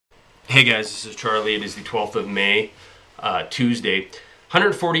Hey guys, this is Charlie. It is the 12th of May, Tuesday.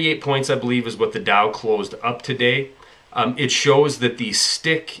 148 points, I believe, is what the Dow closed up today. It shows that the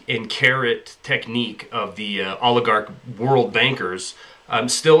stick and carrot technique of the oligarch world bankers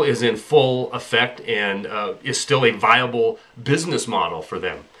still is in full effect and is still a viable business model for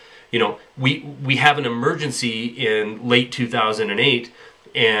them. You know, we have an emergency in late 2008,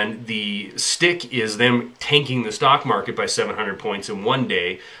 and the stick is them tanking the stock market by 700 points in one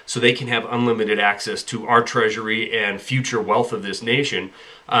day so they can have unlimited access to our treasury and future wealth of this nation.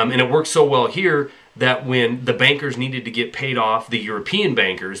 And it works so well here that when the bankers needed to get paid off, the European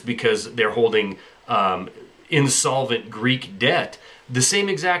bankers, because they're holding insolvent Greek debt, the same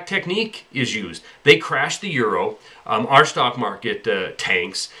exact technique is used. They crash the euro, our stock market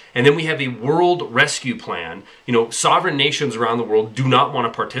tanks, and then we have a world rescue plan. You know, sovereign nations around the world do not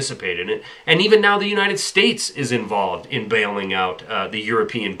want to participate in it, and even now the United States is involved in bailing out the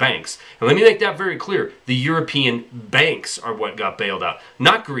European banks. And let me make that very clear. The European banks are what got bailed out.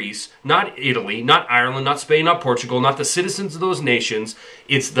 Not Greece, not Italy, not Ireland, not Spain, not Portugal, not the citizens of those nations.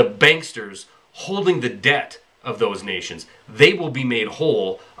 It's the banksters holding the debt of those nations. They will be made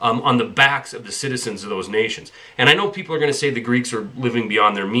whole on the backs of the citizens of those nations. And I know people are going to say the Greeks are living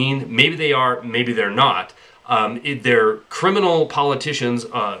beyond their mean. Maybe they are, maybe they're not. They're criminal politicians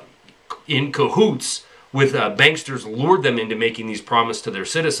in cahoots with banksters, lured them into making these promises to their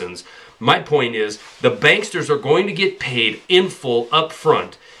citizens. My point is, the banksters are going to get paid in full up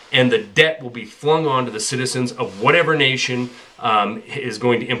front, and the debt will be flung onto the citizens of whatever nation is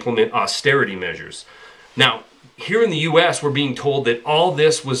going to implement austerity measures. Now, here in the U.S., we're being told that all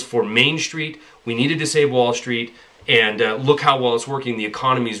this was for Main Street. We needed to save Wall Street, and look how well it's working. The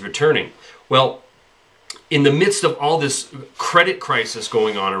economy is returning. Well, in the midst of all this credit crisis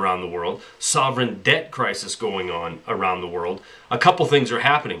going on around the world, sovereign debt crisis going on around the world, a couple things are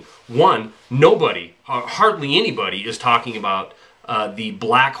happening. One, nobody, hardly anybody, is talking about the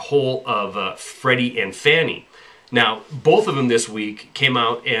black hole of Freddie and Fannie. Now, both of them this week came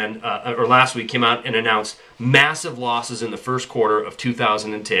out and, or last week came out and announced massive losses in the first quarter of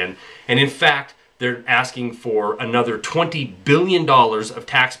 2010. And in fact, they're asking for another $20 billion of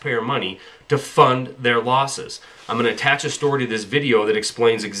taxpayer money to fund their losses. I'm going to attach a story to this video that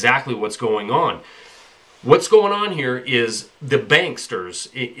explains exactly what's going on. What's going on here is the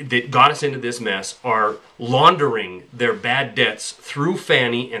banksters that got us into this mess are laundering their bad debts through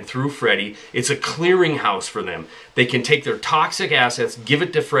Fannie and through Freddie. It's a clearinghouse for them. They can take their toxic assets, give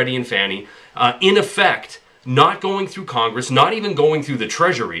it to Freddie and Fannie, in effect, not going through Congress, not even going through the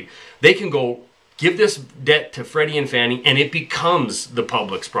Treasury. They can go give this debt to Freddie and Fannie, and it becomes the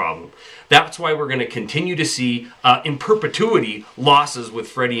public's problem. That's why we're going to continue to see, in perpetuity, losses with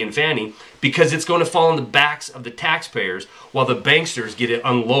Freddie and Fannie, because it's going to fall on the backs of the taxpayers while the banksters get to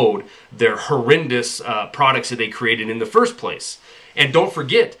unload their horrendous products that they created in the first place. And don't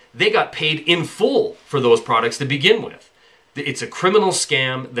forget, they got paid in full for those products to begin with. It's a criminal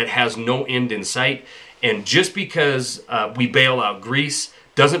scam that has no end in sight, and just because we bail out Greece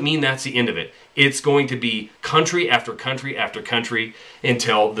doesn't mean that's the end of it. It's going to be country after country after country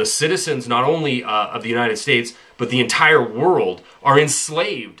until the citizens, not only of the United States, but the entire world, are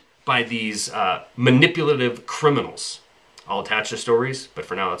enslaved by these manipulative criminals. I'll attach the stories, but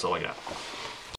for now, that's all I got.